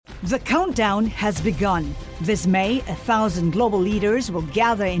The countdown has begun. This May, 1,000 global leaders will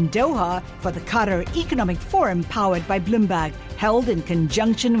gather in Doha for the Qatar Economic Forum powered by Bloomberg, held in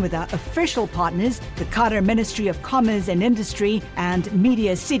conjunction with our official partners, the Qatar Ministry of Commerce and Industry and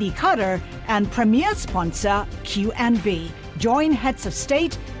Media City Qatar, and premier sponsor Q&B. Join heads of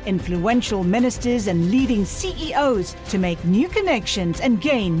state, influential ministers, and leading CEOs to make new connections and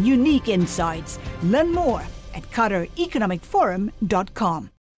gain unique insights. Learn more at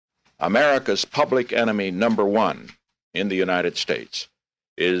QatarEconomicForum.com. America's public enemy number one in the United States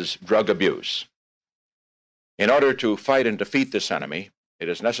is drug abuse. In order to fight and defeat this enemy, it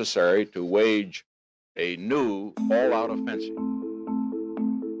is necessary to wage a new all-out offensive.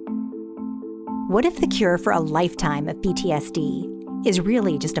 What if the cure for a lifetime of PTSD is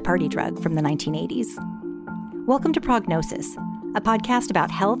really just a party drug from the 1980s? Welcome to Prognosis, a podcast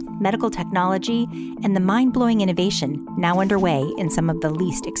about health, medical technology, and the mind-blowing innovation now underway in some of the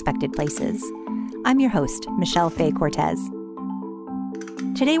least expected places. I'm your host, Michelle Fay Cortez.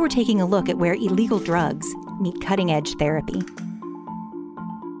 Today we're taking a look at where illegal drugs meet cutting-edge therapy.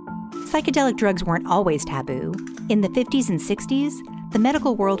 Psychedelic drugs weren't always taboo. In the 50s and 60s, the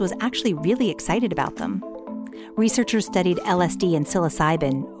medical world was actually really excited about them. Researchers studied LSD and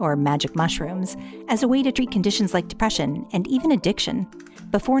psilocybin, or magic mushrooms, as a way to treat conditions like depression and even addiction.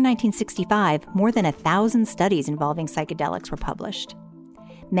 Before 1965, more than 1,000 studies involving psychedelics were published.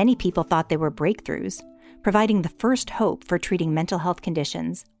 Many people thought they were breakthroughs, providing the first hope for treating mental health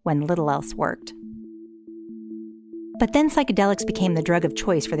conditions when little else worked. But then psychedelics became the drug of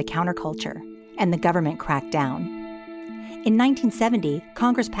choice for the counterculture, and the government cracked down. In 1970,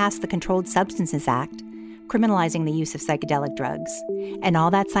 Congress passed the Controlled Substances Act, criminalizing the use of psychedelic drugs, and all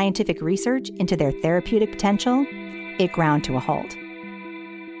that scientific research into their therapeutic potential, it ground to a halt.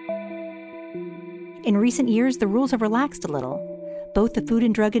 In recent years, the rules have relaxed a little. Both the Food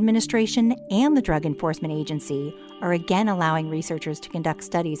and Drug Administration and the Drug Enforcement Agency are again allowing researchers to conduct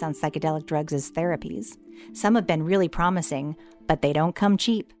studies on psychedelic drugs as therapies. Some have been really promising, but they don't come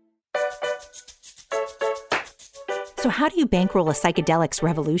cheap. So how do you bankroll a psychedelics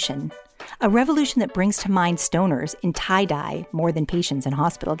revolution? A revolution that brings to mind stoners in tie-dye more than patients in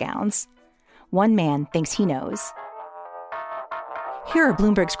hospital gowns. One man thinks he knows. Here are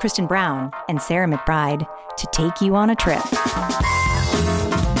Bloomberg's Kristen Brown and Sarah McBride to take you on a trip.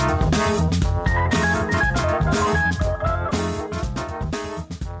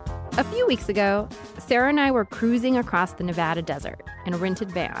 A few weeks ago, Sarah and I were cruising across the Nevada desert in a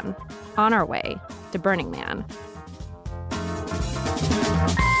rented van on our way to Burning Man.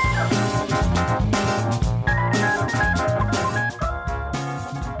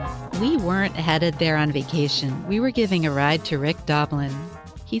 We weren't headed there on vacation. We were giving a ride to Rick Doblin.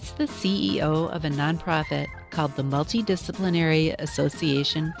 He's the CEO of a nonprofit called the Multidisciplinary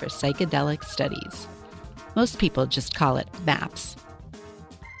Association for Psychedelic Studies. Most people just call it MAPS.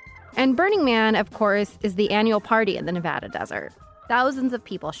 And Burning Man, of course, is the annual party in the Nevada desert. Thousands of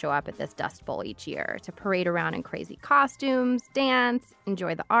people show up at this Dust Bowl each year to parade around in crazy costumes, dance,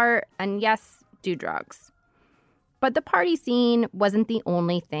 enjoy the art, and yes, do drugs. But the party scene wasn't the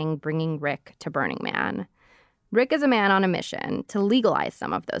only thing bringing Rick to Burning Man. Rick is a man on a mission to legalize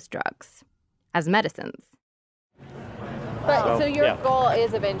some of those drugs as medicines. But so your goal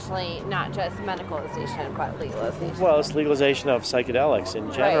is eventually not just medicalization, but legalization. Well, it's legalization of psychedelics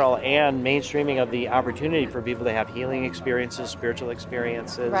in general, right, and mainstreaming of the opportunity for people to have healing experiences, spiritual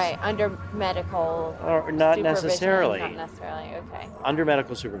experiences. Right, under medical or not necessarily. Not necessarily, okay. Under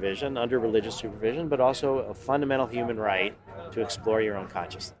medical supervision, under religious supervision, but also a fundamental human right to explore your own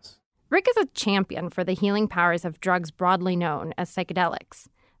consciousness. Rick is a champion for the healing powers of drugs broadly known as psychedelics.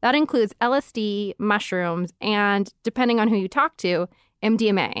 That includes LSD, mushrooms, and, depending on who you talk to,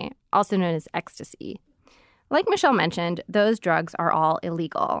 MDMA, also known as ecstasy. Like Michelle mentioned, those drugs are all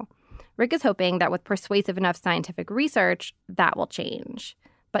illegal. Rick is hoping that with persuasive enough scientific research, that will change.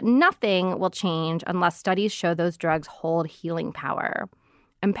 But nothing will change unless studies show those drugs hold healing power.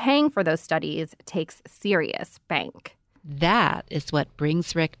 And paying for those studies takes serious bank. That is what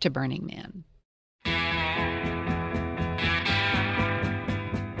brings Rick to Burning Man.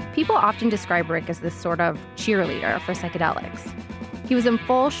 People often describe Rick as this sort of cheerleader for psychedelics. He was in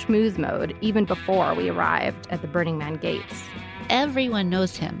full schmooze mode even before we arrived at the Burning Man gates. Everyone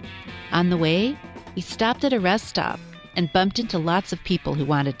knows him. On the way, we stopped at a rest stop and bumped into lots of people who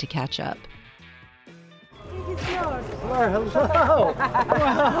wanted to catch up. Hello. Wow.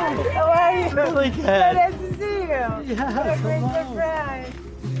 How are you? Really good. So nice to see you. Yes, What a great hello. surprise.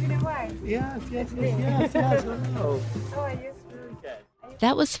 You know why? Yes. Hello. How are you?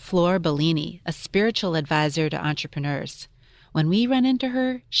 That was Flor Bellini, a spiritual advisor to entrepreneurs. When we run into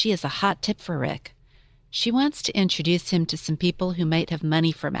her, she has a hot tip for Rick. She wants to introduce him to some people who might have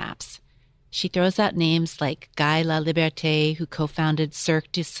money for maps. She throws out names like Guy Laliberté, who co-founded Cirque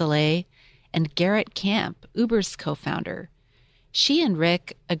du Soleil, and Garrett Camp, Uber's co-founder. She and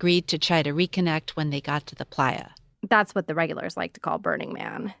Rick agreed to try to reconnect when they got to the playa. That's what the regulars like to call Burning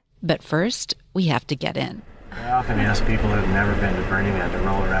Man. But first, we have to get in. I often ask people who've never been to Burning Man to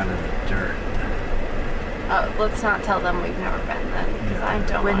roll around in the dirt. Let's not tell them we've never been then, because I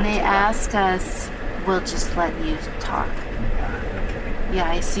don't When want they to. ask us, we'll just let you talk. Yeah,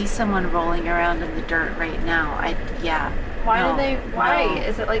 I see someone rolling around in the dirt right now. Why?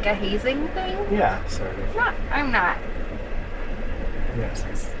 Is it like a hazing thing? Yeah, sort of. I'm not.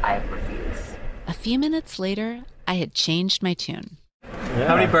 Yes. I refuse. A few minutes later, I had changed my tune. Yeah.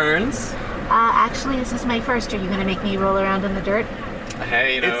 How many burns? Actually, this is my first. Are you going to make me roll around in the dirt?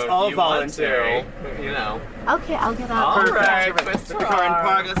 Hey, it's all voluntary. Okay, I'll get out. All right, Mr. Current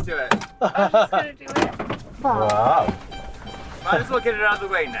Park, let's do it. I'm just gonna do it. Wow. Might as well get it out of the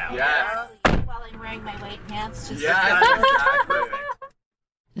way now. Yes. While I'm wearing my white pants, just Exactly.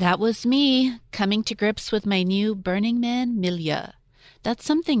 That was me, coming to grips with my new Burning Man milieu. That's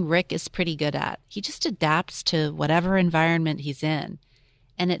something Rick is pretty good at. He just adapts to whatever environment he's in,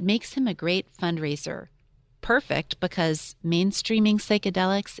 and it makes him a great fundraiser. Perfect because mainstreaming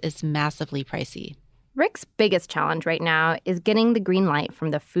psychedelics is massively pricey. Rick's biggest challenge right now is getting the green light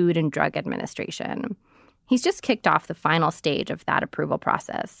from the Food and Drug Administration. He's just kicked off the final stage of that approval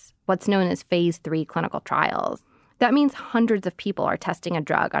process, what's known as Phase 3 clinical trials. That means hundreds of people are testing a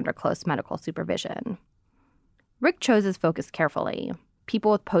drug under close medical supervision. Rick chose his focus carefully,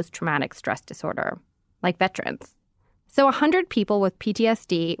 people with post-traumatic stress disorder, like veterans. So 100 people with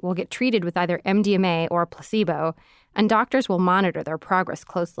PTSD will get treated with either MDMA or a placebo, and doctors will monitor their progress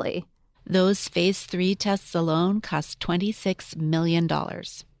closely. Those Phase 3 tests alone cost $26 million.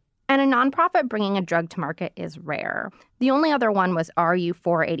 And a nonprofit bringing a drug to market is rare. The only other one was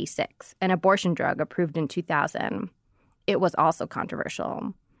RU486, an abortion drug approved in 2000. It was also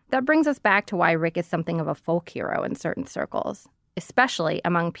controversial. That brings us back to why Rick is something of a folk hero in certain circles, especially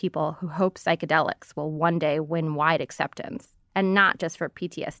among people who hope psychedelics will one day win wide acceptance, and not just for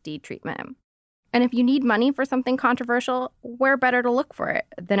PTSD treatment. And if you need money for something controversial, where better to look for it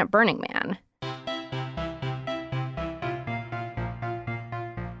than at Burning Man?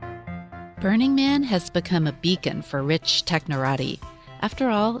 Burning Man has become a beacon for rich technorati. After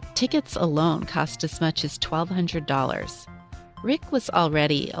all, tickets alone cost as much as $1,200. Rick was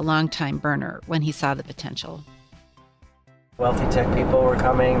already a longtime burner when he saw the potential. Wealthy tech people were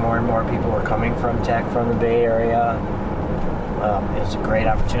coming. More and more people were coming from tech from the Bay Area. It was a great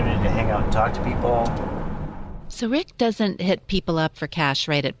opportunity to hang out and talk to people. So Rick doesn't hit people up for cash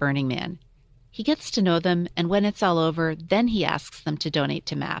right at Burning Man. He gets to know them, and when it's all over, then he asks them to donate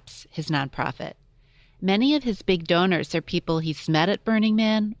to MAPS, his nonprofit. Many of his big donors are people he's met at Burning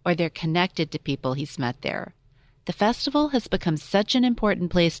Man, or they're connected to people he's met there. The festival has become such an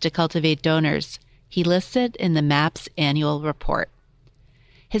important place to cultivate donors, he lists it in the MAPS annual report.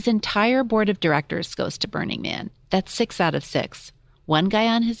 His entire board of directors goes to Burning Man. That's 6 out of 6. One guy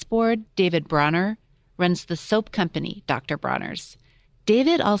on his board, David Bronner, runs the soap company, Dr. Bronner's.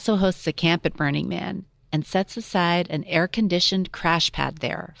 David also hosts a camp at Burning Man and sets aside an air-conditioned crash pad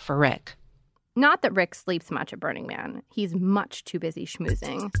there for Rick. Not that Rick sleeps much at Burning Man. He's much too busy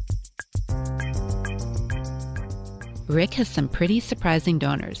schmoozing. Rick has some pretty surprising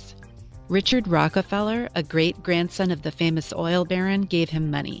donors. Richard Rockefeller, a great-grandson of the famous oil baron, gave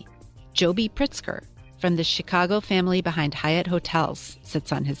him money. Joby Pritzker, from the Chicago family behind Hyatt Hotels,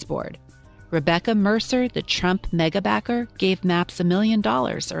 sits on his board. Rebecca Mercer, the Trump mega-backer, gave MAPS $1 million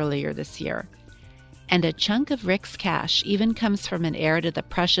earlier this year. And a chunk of Rick's cash even comes from an heir to the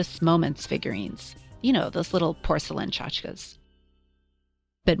Precious Moments figurines. You know, those little porcelain tchotchkes.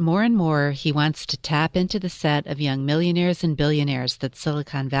 But more and more, he wants to tap into the set of young millionaires and billionaires that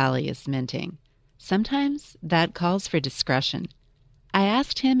Silicon Valley is minting. Sometimes that calls for discretion. I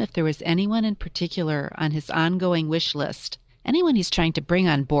asked him if there was anyone in particular on his ongoing wish list, anyone he's trying to bring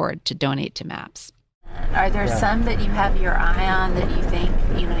on board to donate to MAPS. Are there some that you have your eye on that you think,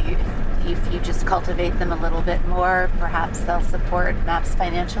 if you just cultivate them a little bit more, perhaps they'll support MAPS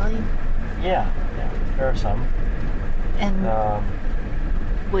financially? Yeah, there are some. And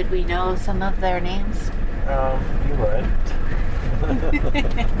would we know some of their names? You would.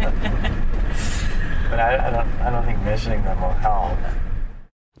 But I don't think mentioning them will help.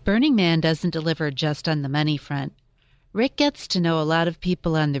 Burning Man doesn't deliver just on the money front. Rick gets to know a lot of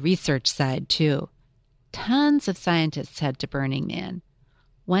people on the research side, too. Tons of scientists head to Burning Man.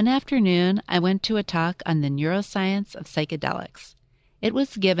 One afternoon, I went to a talk on the neuroscience of psychedelics. It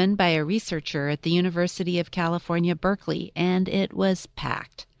was given by a researcher at the University of California, Berkeley, and it was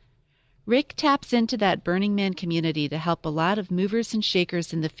packed. Rick taps into that Burning Man community to help a lot of movers and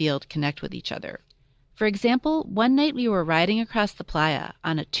shakers in the field connect with each other. For example, one night we were riding across the playa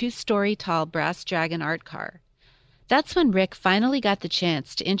on a 2-story tall brass dragon art car. That's when Rick finally got the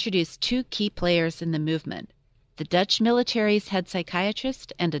chance to introduce 2 key players in the movement, the Dutch military's head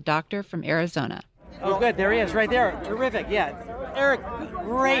psychiatrist and a doctor from Arizona. Oh, good. There he is, right there. Terrific. Yeah. Eric,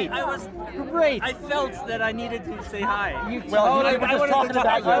 great. I was great. I felt that I needed to say hi. I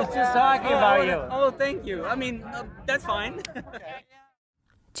was just talking about you. Oh, thank you. I mean, that's fine.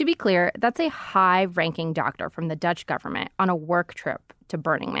 To be clear, that's a high-ranking doctor from the Dutch government on a work trip to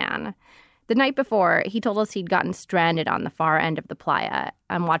Burning Man. The night before, he told us he'd gotten stranded on the far end of the playa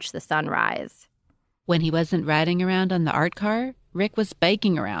and watched the sun rise. When he wasn't riding around on the art car, Rick was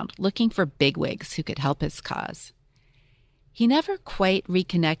biking around looking for bigwigs who could help his cause. He never quite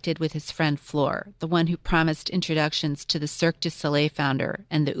reconnected with his friend Fleur, the one who promised introductions to the Cirque du Soleil founder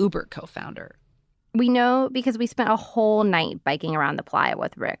and the Uber co-founder. We know because we spent a whole night biking around the playa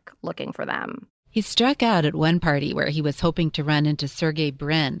with Rick looking for them. He struck out at one party where he was hoping to run into Sergey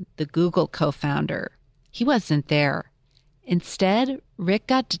Brin, the Google co-founder. He wasn't there. Instead, Rick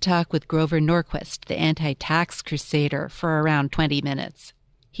got to talk with Grover Norquist, the anti-tax crusader, for around 20 minutes.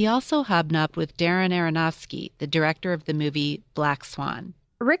 He also hobnobbed with Darren Aronofsky, the director of the movie Black Swan.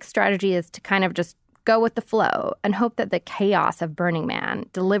 Rick's strategy is to kind of just go with the flow and hope that the chaos of Burning Man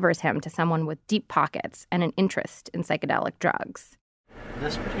delivers him to someone with deep pockets and an interest in psychedelic drugs.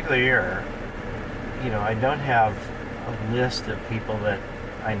 This particular year, I don't have a list of people that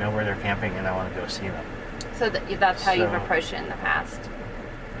I know where they're camping and I want to go see them. So that's how you've approached it in the past?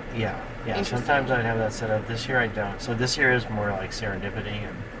 Yeah. Sometimes I'd have that set up. This year I don't. So this year is more like serendipity.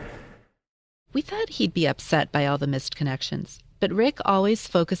 We thought he'd be upset by all the missed connections, but Rick always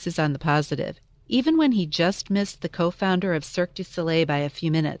focuses on the positive, even when he just missed the co-founder of Cirque du Soleil by a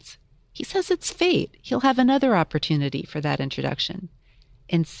few minutes. He says it's fate. He'll have another opportunity for that introduction.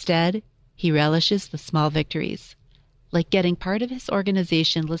 Instead, he relishes the small victories, like getting part of his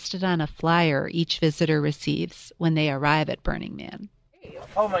organization listed on a flyer each visitor receives when they arrive at Burning Man.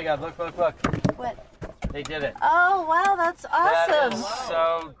 Oh my God, look. What? They did it. Oh, wow, that's awesome. That is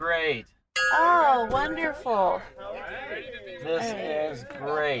so great. Oh, wonderful. This is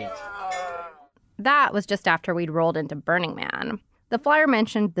great. That was just after we'd rolled into Burning Man. The flyer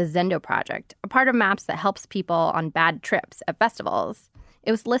mentioned the Zendo Project, a part of Maps that helps people on bad trips at festivals.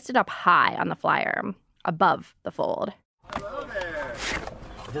 It was listed up high on the flyer, above the fold.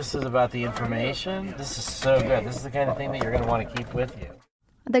 This is about the information. This is so good. This is the kind of thing that you're going to want to keep with you.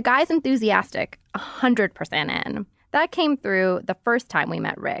 The guy's enthusiastic, 100% in. That came through the first time we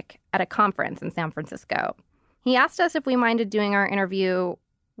met Rick at a conference in San Francisco. He asked us if we minded doing our interview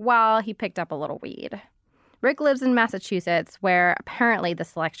while he picked up a little weed. Rick lives in Massachusetts, where apparently the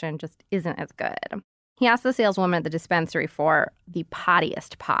selection just isn't as good. He asked the saleswoman at the dispensary for the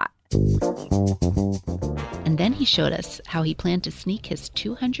pottiest pot. And then he showed us how he planned to sneak his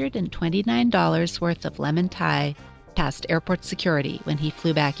 $229 worth of lemon Thai past airport security when he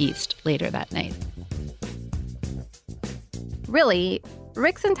flew back east later that night. Really,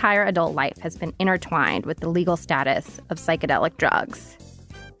 Rick's entire adult life has been intertwined with the legal status of psychedelic drugs.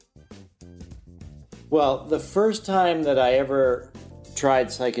 Well, the first time that I ever tried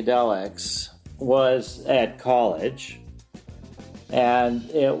psychedelics was at college. And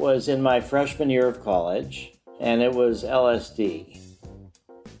it was in my freshman year of college, and it was LSD.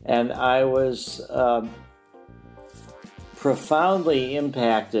 And I was profoundly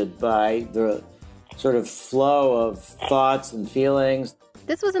impacted by the sort of flow of thoughts and feelings.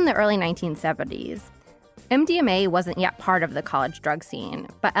 This was in the early 1970s. MDMA wasn't yet part of the college drug scene,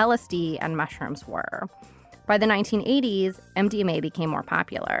 but LSD and mushrooms were. By the 1980s, MDMA became more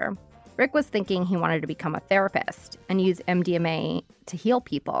popular. Rick was thinking he wanted to become a therapist and use MDMA to heal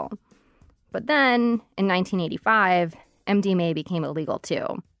people. But then, in 1985, MDMA became illegal too.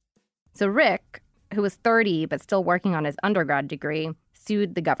 So Rick, who was 30 but still working on his undergrad degree,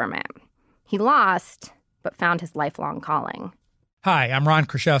 sued the government. He lost, but found his lifelong calling. Hi, I'm Ron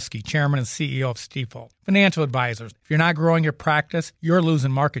Kraszewski, Chairman and CEO of Stifel. Financial advisors. If you're not growing your practice, you're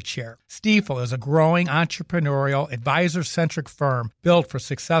losing market share. Stifel is a growing, entrepreneurial, advisor-centric firm built for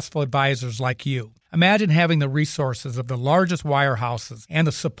successful advisors like you. Imagine having the resources of the largest wirehouses and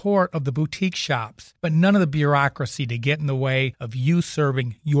the support of the boutique shops, but none of the bureaucracy to get in the way of you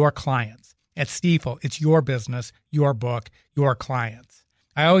serving your clients. At Stifel, it's your business, your book, your clients.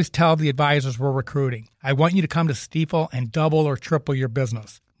 I always tell the advisors we're recruiting, I want you to come to Stifel and double or triple your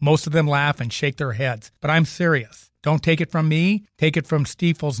business. Most of them laugh and shake their heads, but I'm serious. Don't take it from me. Take it from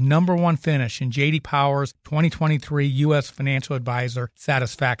Stifel's #1 finish in J.D. Power's 2023 U.S. Financial Advisor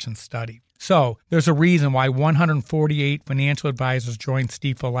Satisfaction Study. So, there's a reason why 148 financial advisors joined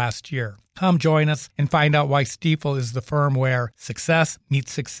Stifel last year. Come join us and find out why Stifel is the firm where success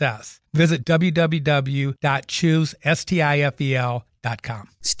meets success. Visit www.choosestifel.com.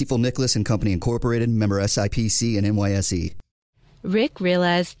 Stifel Nicholas and Company Incorporated, member SIPC and NYSE. Rick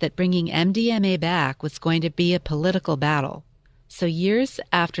realized that bringing MDMA back was going to be a political battle. So years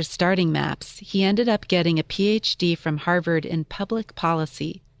after starting MAPS, he ended up getting a PhD from Harvard in public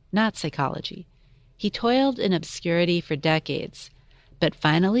policy, not psychology. He toiled in obscurity for decades, but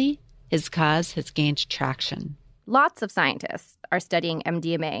finally, his cause has gained traction. Lots of scientists are studying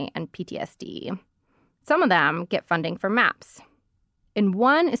MDMA and PTSD. Some of them get funding from MAPS. In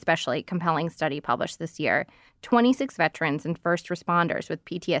one especially compelling study published this year, 26 veterans and first responders with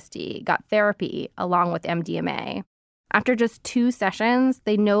PTSD got therapy along with MDMA. After just 2 sessions,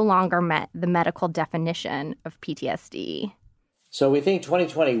 they no longer met the medical definition of PTSD. So we think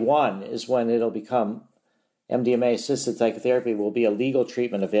 2021 is when it'll become MDMA-assisted psychotherapy will be a legal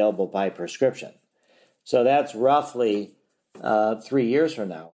treatment available by prescription. So that's roughly 3 years from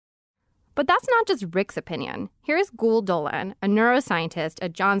now. But that's not just Rick's opinion. Here's Gul Dolan, a neuroscientist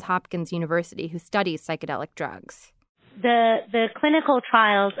at Johns Hopkins University who studies psychedelic drugs. The clinical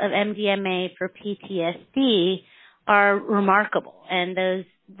trials of MDMA for PTSD are remarkable, and those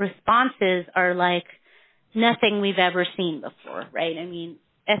responses are like nothing we've ever seen before, right? I mean,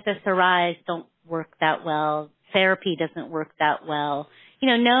 SSRIs don't work that well. Therapy doesn't work that well.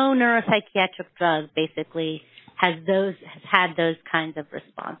 No neuropsychiatric drug basically has had those kinds of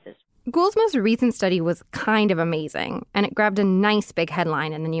responses. Gul's most recent study was kind of amazing, and it grabbed a nice big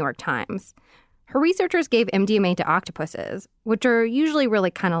headline in the New York Times. Her researchers gave MDMA to octopuses, which are usually really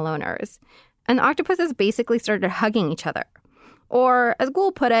kind of loners, and the octopuses basically started hugging each other. Or, as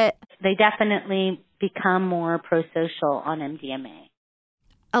Gul put it, they definitely become more prosocial on MDMA.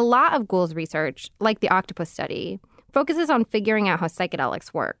 A lot of Gul's research, like the octopus study, focuses on figuring out how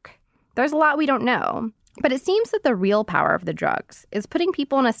psychedelics work. There's a lot we don't know, but it seems that the real power of the drugs is putting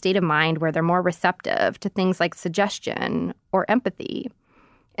people in a state of mind where they're more receptive to things like suggestion or empathy.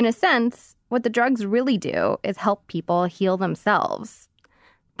 In a sense, what the drugs really do is help people heal themselves.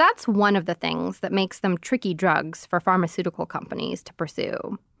 That's one of the things that makes them tricky drugs for pharmaceutical companies to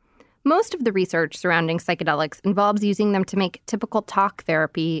pursue. Most of the research surrounding psychedelics involves using them to make typical talk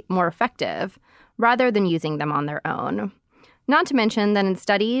therapy more effective, rather than using them on their own. Not to mention that in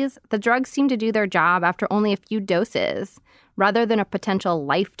studies, the drugs seem to do their job after only a few doses, rather than a potential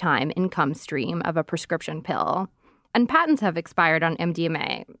lifetime income stream of a prescription pill. And patents have expired on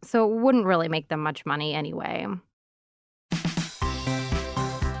MDMA, so it wouldn't really make them much money anyway.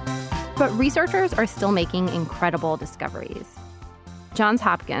 But researchers are still making incredible discoveries. Johns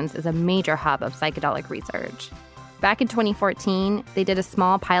Hopkins is a major hub of psychedelic research. Back in 2014, they did a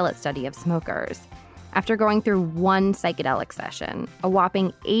small pilot study of smokers. After going through one psychedelic session, a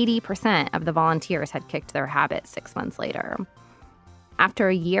whopping 80% of the volunteers had kicked their habit 6 months later. After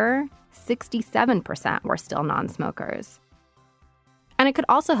a year, 67% were still non-smokers. And it could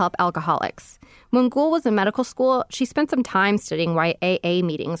also help alcoholics. When Gul was in medical school, she spent some time studying why AA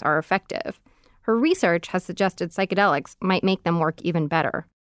meetings are effective. Her research has suggested psychedelics might make them work even better.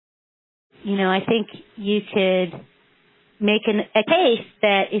 I think you could make a case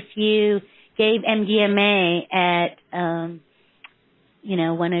that if you gave MDMA at,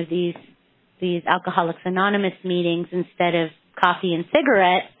 one of these Alcoholics Anonymous meetings instead of coffee and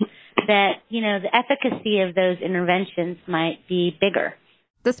cigarettes, that, the efficacy of those interventions might be bigger.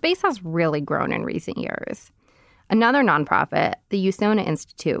 The space has really grown in recent years. Another nonprofit, the USONA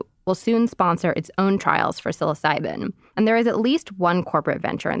Institute, will soon sponsor its own trials for psilocybin, and there is at least one corporate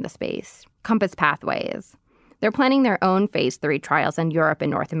venture in the space, Compass Pathways. They're planning their own phase 3 trials in Europe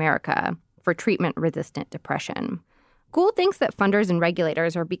and North America for treatment-resistant depression. Gul thinks that funders and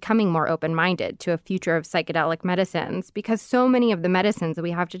regulators are becoming more open-minded to a future of psychedelic medicines because so many of the medicines that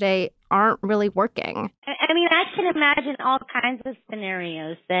we have today aren't really working. I mean, I can imagine all kinds of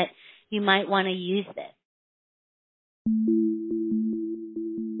scenarios that you might want to use this.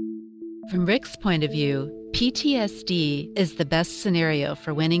 From Rick's point of view, PTSD is the best scenario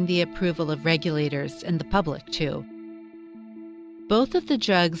for winning the approval of regulators and the public, too. Both of the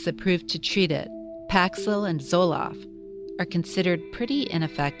drugs approved to treat it, Paxil and Zoloft, are considered pretty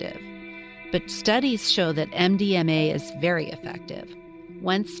ineffective. But studies show that MDMA is very effective.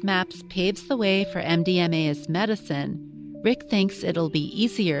 Once MAPS paves the way for MDMA as medicine, Rick thinks it'll be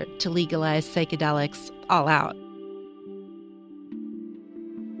easier to legalize psychedelics all out.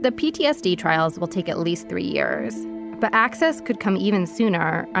 The PTSD trials will take at least 3 years, but access could come even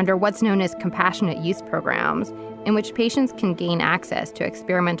sooner under what's known as compassionate use programs, in which patients can gain access to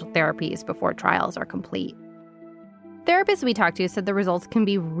experimental therapies before trials are complete. Therapists we talked to said the results can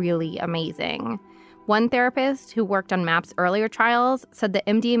be really amazing. One therapist who worked on MAP's earlier trials said that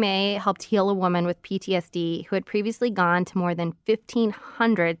MDMA helped heal a woman with PTSD who had previously gone to more than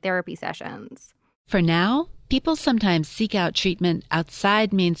 1,500 therapy sessions. For now, people sometimes seek out treatment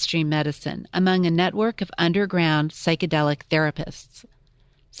outside mainstream medicine among a network of underground psychedelic therapists.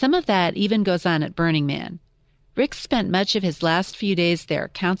 Some of that even goes on at Burning Man. Rick spent much of his last few days there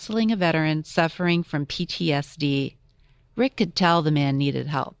counseling a veteran suffering from PTSD. Rick could tell the man needed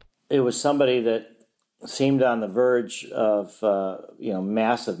help. It was somebody that seemed on the verge of,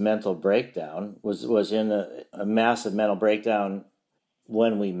 massive mental breakdown, was in a massive mental breakdown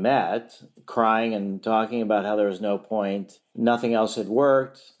when we met, crying and talking about how there was no point. Nothing else had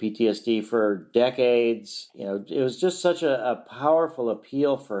worked, PTSD for decades. It was just such a powerful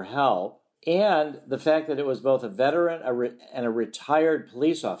appeal for help. And the fact that it was both a veteran and a retired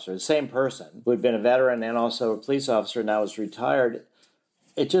police officer, the same person who had been a veteran and also a police officer, now is retired.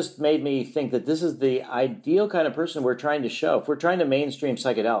 It just made me think that this is the ideal kind of person we're trying to show. If we're trying to mainstream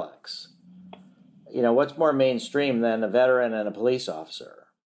psychedelics, what's more mainstream than a veteran and a police officer?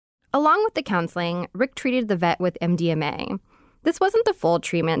 Along with the counseling, Rick treated the vet with MDMA. This wasn't the full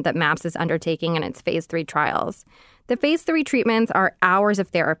treatment that MAPS is undertaking in its phase 3 trials. The phase 3 treatments are hours of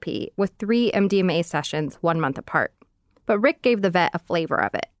therapy with 3 MDMA sessions 1 month apart. But Rick gave the vet a flavor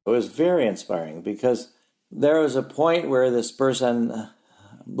of it. It was very inspiring because there was a point where this person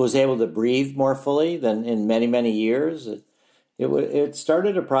was able to breathe more fully than in many, many years. It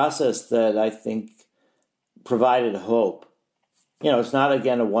started a process that I think provided hope. It's not,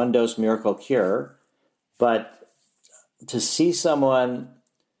 again, a one-dose miracle cure, but to see someone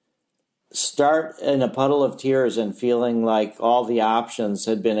start in a puddle of tears and feeling like all the options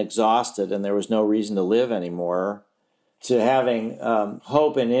had been exhausted and there was no reason to live anymore, to having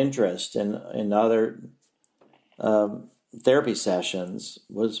hope and interest in other therapy sessions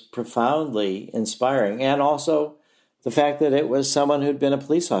was profoundly inspiring. And also the fact that it was someone who'd been a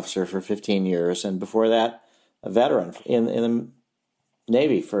police officer for 15 years and before that a veteran in the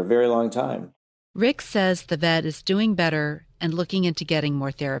Navy for a very long time. Rick says the vet is doing better and looking into getting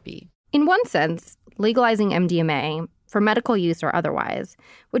more therapy. In one sense, legalizing MDMA, for medical use or otherwise,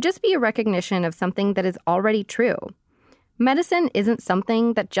 would just be a recognition of something that is already true. Medicine isn't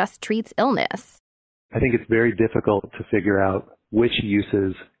something that just treats illness. I think it's very difficult to figure out which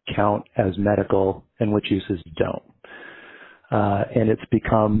uses count as medical and which uses don't. And it's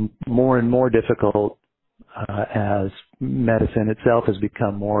become more and more difficult as medicine itself has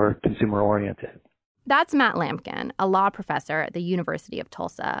become more consumer-oriented. That's Matt Lampkin, a law professor at the University of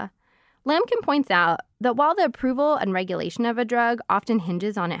Tulsa. Lampkin points out that while the approval and regulation of a drug often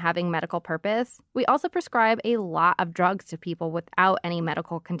hinges on it having medical purpose, we also prescribe a lot of drugs to people without any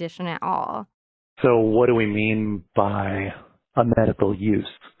medical condition at all. So what do we mean by a medical use?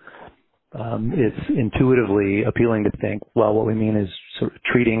 It's intuitively appealing to think, well, what we mean is sort of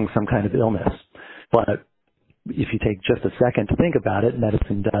treating some kind of illness. But if you take just a second to think about it,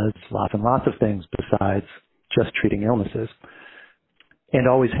 medicine does lots and lots of things besides just treating illnesses, and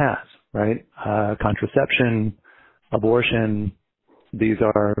always has, right? Contraception, abortion, these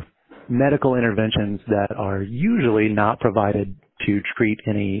are medical interventions that are usually not provided to treat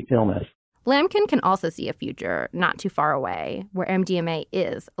any illness. Lampkin can also see a future not too far away where MDMA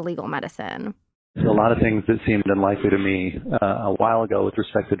is a legal medicine. A lot of things that seemed unlikely to me a while ago with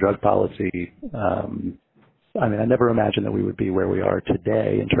respect to drug policy. I never imagined that we would be where we are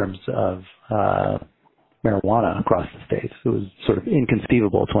today in terms of marijuana across the states. It was sort of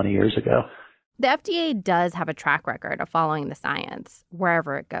inconceivable 20 years ago. The FDA does have a track record of following the science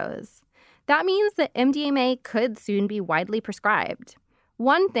wherever it goes. That means that MDMA could soon be widely prescribed.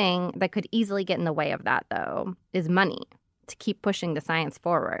 One thing that could easily get in the way of that, though, is money to keep pushing the science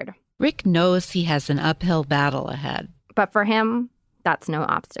forward. Rick knows he has an uphill battle ahead. But for him, that's no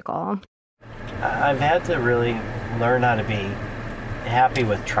obstacle. I've had to really learn how to be happy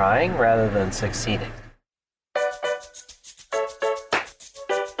with trying rather than succeeding.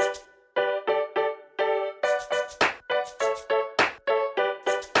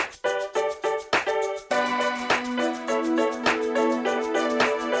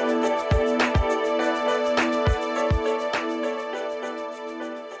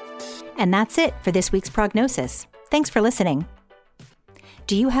 And that's it for this week's Prognosis. Thanks for listening.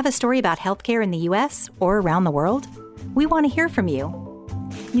 Do you have a story about healthcare in the U.S. or around the world? We want to hear from you.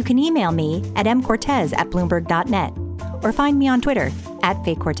 You can email me at mcortez@bloomberg.net or find me on Twitter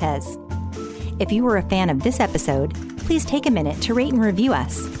 @FakeCortez. If you were a fan of this episode, please take a minute to rate and review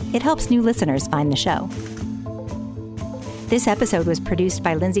us. It helps new listeners find the show. This episode was produced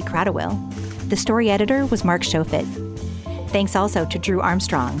by Lindsay Cradwell. The story editor was Mark Shofit. Thanks also to Drew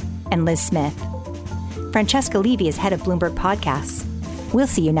Armstrong and Liz Smith. Francesca Levy is head of Bloomberg Podcasts. We'll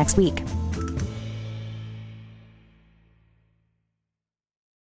see you next week.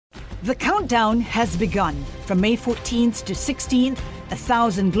 The countdown has begun. From May 14th to 16th,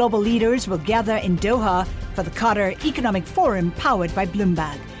 1,000 global leaders will gather in Doha for the Qatar Economic Forum powered by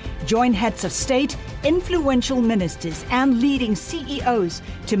Bloomberg. Join heads of state, influential ministers, and leading CEOs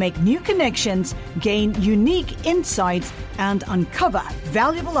to make new connections, gain unique insights, and uncover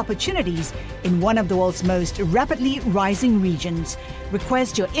valuable opportunities in one of the world's most rapidly rising regions.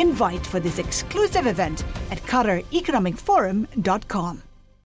 Request your invite for this exclusive event at QatarEconomicForum.com.